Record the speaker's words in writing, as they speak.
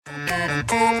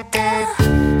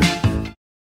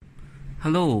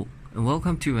Hello, and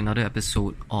welcome to another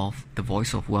episode of the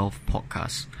Voice of Wealth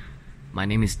podcast. My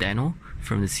name is Daniel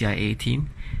from the CIA team,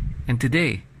 and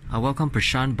today I welcome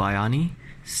Prashant Bayani,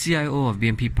 CIO of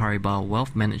BNP Paribas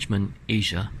Wealth Management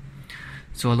Asia.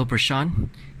 So hello Prashant,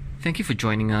 thank you for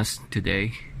joining us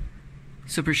today.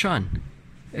 So Prashant,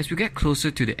 as we get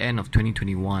closer to the end of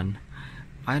 2021,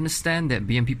 I understand that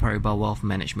BNP Paribas Wealth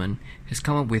Management has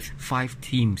come up with 5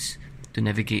 themes to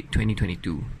navigate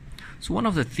 2022. So one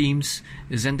of the themes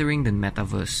is entering the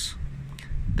metaverse.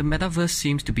 The metaverse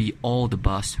seems to be all the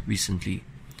buzz recently.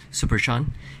 So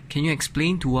Prashant, can you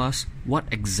explain to us what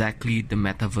exactly the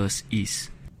metaverse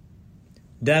is?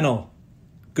 Daniel,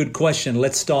 good question.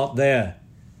 Let's start there.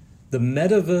 The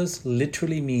metaverse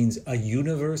literally means a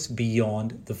universe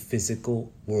beyond the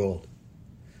physical world.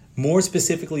 More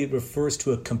specifically, it refers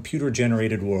to a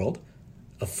computer-generated world,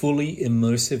 a fully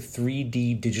immersive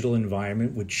 3D digital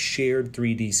environment with shared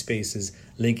 3D spaces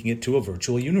linking it to a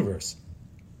virtual universe.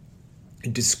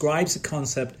 It describes the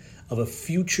concept of a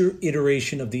future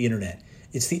iteration of the internet.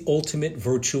 It's the ultimate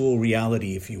virtual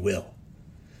reality, if you will.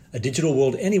 A digital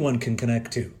world anyone can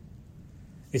connect to.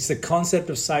 It's the concept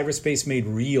of cyberspace made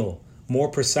real. More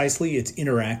precisely, it's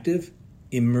interactive,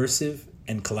 immersive,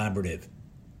 and collaborative.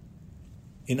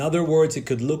 In other words, it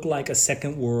could look like a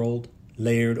second world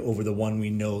layered over the one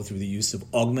we know through the use of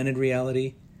augmented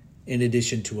reality, in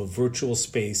addition to a virtual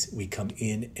space we come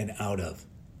in and out of.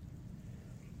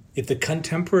 If the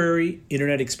contemporary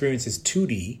internet experience is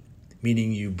 2D,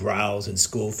 meaning you browse and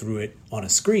scroll through it on a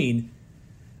screen,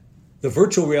 the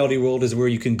virtual reality world is where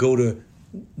you can go to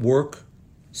work,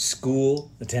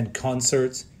 school, attend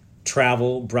concerts,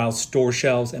 travel, browse store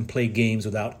shelves, and play games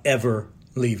without ever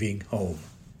leaving home.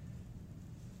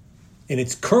 In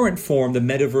its current form, the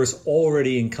metaverse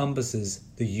already encompasses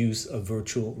the use of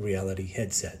virtual reality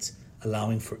headsets,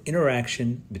 allowing for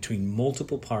interaction between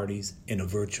multiple parties in a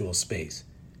virtual space.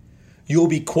 You'll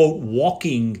be, quote,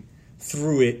 walking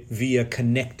through it via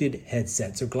connected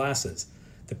headsets or glasses.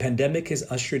 The pandemic has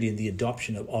ushered in the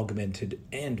adoption of augmented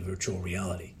and virtual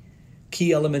reality.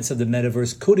 Key elements of the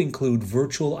metaverse could include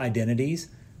virtual identities,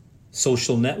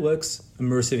 social networks,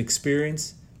 immersive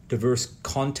experience, diverse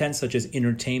content such as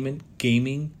entertainment,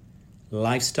 gaming,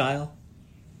 lifestyle,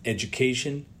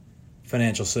 education,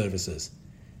 financial services,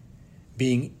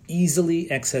 being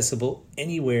easily accessible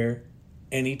anywhere,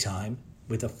 anytime,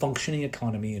 with a functioning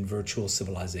economy and virtual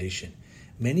civilization.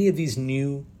 Many of these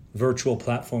new virtual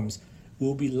platforms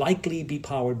will likely be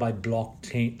powered by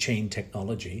blockchain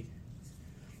technology,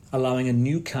 allowing a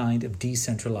new kind of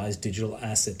decentralized digital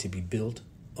asset to be built,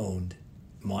 owned,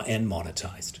 and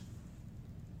monetized.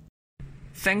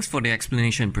 Thanks for the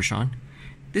explanation, Prashant.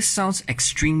 This sounds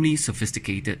extremely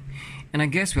sophisticated, and I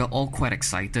guess we are all quite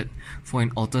excited for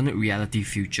an alternate reality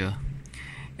future.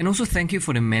 And also thank you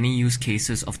for the many use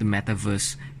cases of the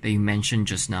metaverse that you mentioned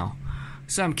just now.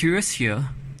 So I'm curious here,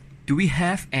 do we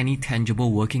have any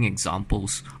tangible working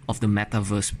examples of the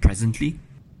metaverse presently?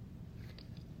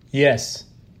 Yes,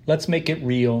 let's make it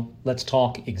real. Let's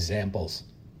talk examples.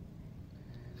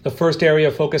 The first area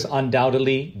of focus,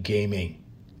 undoubtedly, gaming.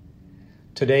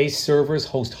 Today, servers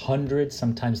host hundreds,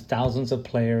 sometimes thousands of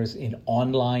players in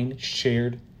online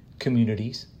shared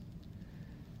communities.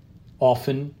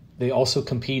 Often, they also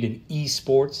compete in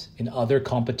esports and other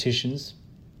competitions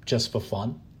just for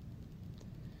fun.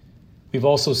 We've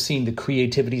also seen the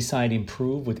creativity side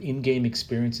improve with in-game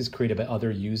experiences created by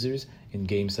other users in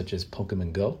games such as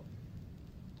Pokemon Go.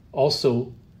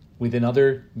 Also, within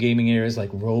other gaming areas like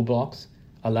Roblox,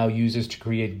 allow users to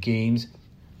create games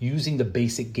using the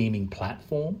basic gaming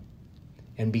platform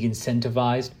and be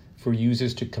incentivized for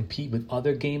users to compete with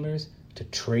other gamers to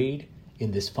trade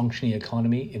in this functioning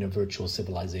economy in a virtual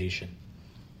civilization.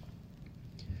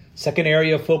 Second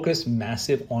area of focus,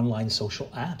 massive online social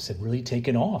apps have really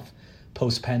taken off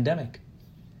post-pandemic.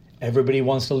 Everybody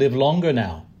wants to live longer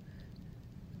now.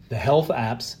 The health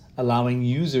apps allowing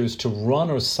users to run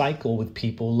or cycle with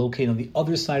people located on the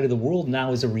other side of the world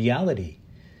now is a reality.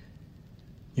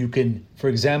 You can, for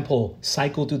example,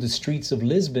 cycle through the streets of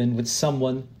Lisbon with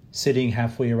someone sitting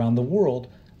halfway around the world,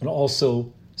 and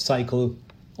also cycle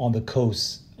on the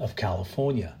coast of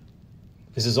California.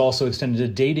 This is also extended to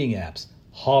dating apps,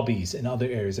 hobbies, and other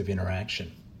areas of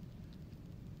interaction.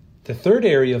 The third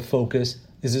area of focus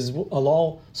is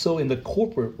also in the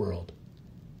corporate world,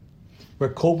 where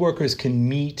co-workers can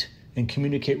meet and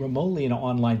communicate remotely in an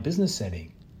online business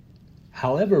setting.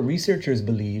 However, researchers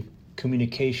believe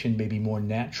communication may be more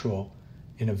natural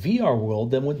in a VR world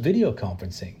than with video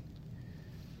conferencing.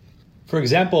 For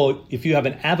example, if you have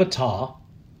an avatar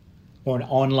or an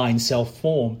online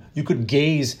self-form, you could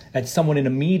gaze at someone in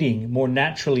a meeting more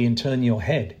naturally and turn your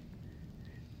head.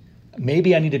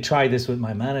 Maybe I need to try this with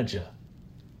my manager.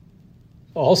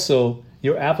 Also,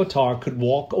 your avatar could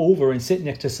walk over and sit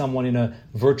next to someone in a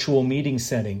virtual meeting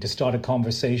setting to start a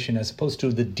conversation, as opposed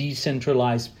to the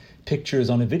decentralized pictures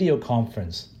on a video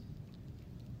conference.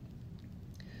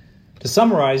 To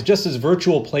summarize, just as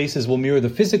virtual places will mirror the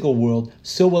physical world,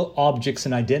 so will objects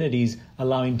and identities,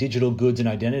 allowing digital goods and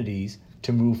identities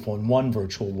to move from one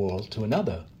virtual world to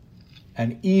another,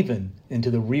 and even into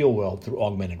the real world through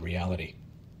augmented reality.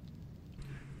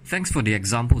 Thanks for the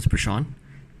examples, Prashant.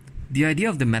 The idea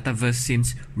of the metaverse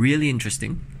seems really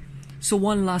interesting. So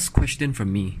one last question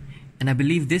from me, and I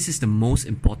believe this is the most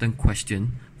important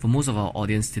question for most of our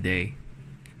audience today.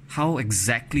 How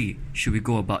exactly should we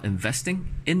go about investing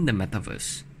in the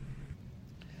metaverse?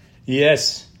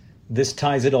 Yes, this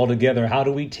ties it all together. How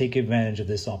do we take advantage of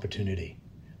this opportunity?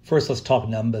 First, let's talk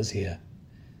numbers here.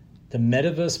 The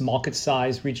metaverse market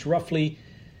size reached roughly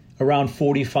around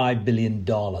 $45 billion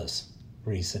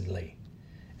recently,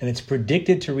 and it's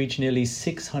predicted to reach nearly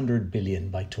 $600 billion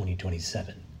by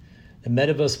 2027. The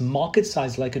metaverse market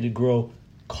size is likely to grow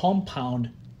compound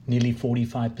nearly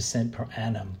 45% per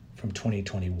annum from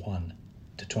 2021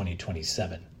 to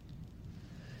 2027.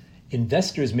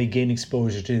 Investors may gain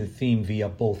exposure to the theme via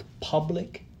both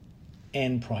public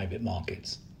and private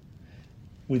markets.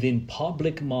 Within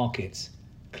public markets,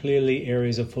 clearly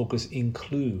areas of focus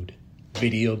include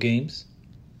video games,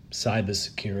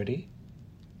 cybersecurity,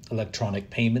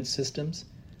 electronic payment systems,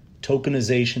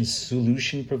 tokenization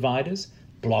solution providers,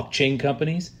 blockchain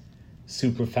companies,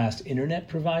 super-fast internet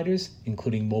providers,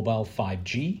 including mobile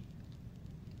 5G,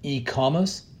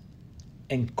 e-commerce,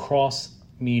 and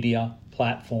cross-media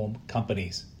platform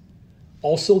companies.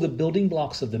 Also, the building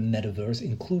blocks of the metaverse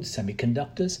include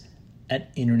semiconductors and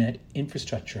internet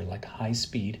infrastructure like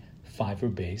high-speed,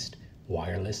 fiber-based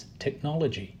wireless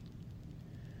technology.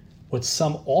 What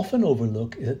some often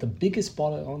overlook is that the biggest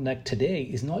bottleneck today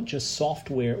is not just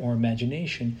software or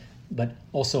imagination, but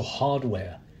also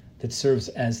hardware that serves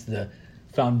as the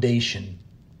foundation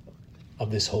of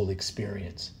this whole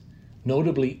experience.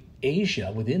 Notably,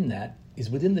 Asia within that is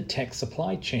within the tech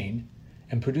supply chain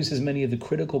and produces many of the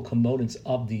critical components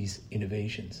of these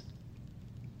innovations.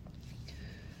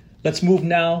 Let's move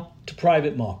now to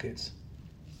private markets,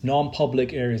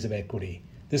 non-public areas of equity.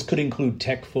 This could include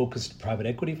tech-focused private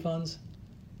equity funds,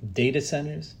 data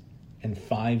centers, and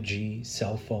 5G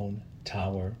cell phone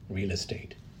tower real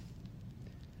estate.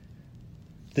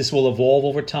 This will evolve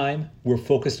over time. We're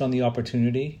focused on the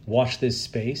opportunity. Watch this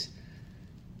space.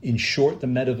 In short, the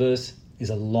metaverse is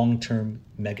a long-term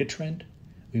megatrend.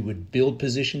 We would build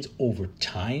positions over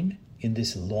time in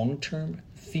this long-term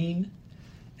theme,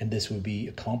 and this would be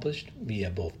accomplished via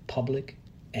both public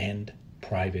and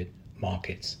private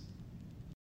markets.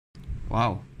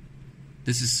 Wow,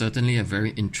 this is certainly a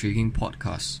very intriguing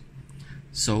podcast.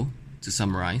 So, to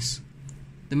summarize,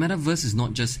 the metaverse is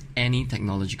not just any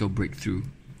technological breakthrough.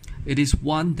 It is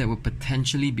one that will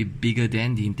potentially be bigger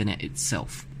than the internet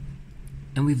itself.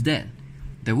 And with that,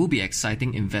 there will be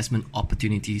exciting investment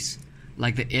opportunities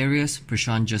like the areas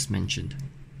Prashant just mentioned.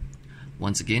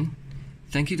 Once again,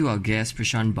 thank you to our guest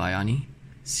Prashant Bayani,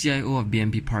 CIO of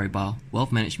BNP Paribas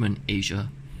Wealth Management Asia,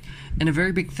 and a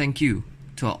very big thank you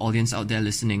to our audience out there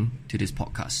listening to this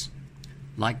podcast.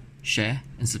 Like, share,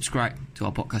 and subscribe to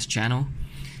our podcast channel.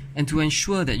 And to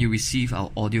ensure that you receive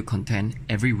our audio content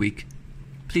every week,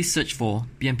 please search for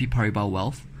BNP Paribas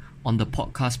Wealth on the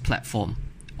podcast platform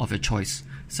of your choice,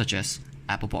 such as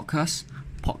Apple Podcasts,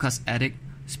 Podcast Addict,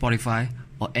 Spotify,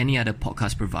 or any other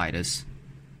podcast providers.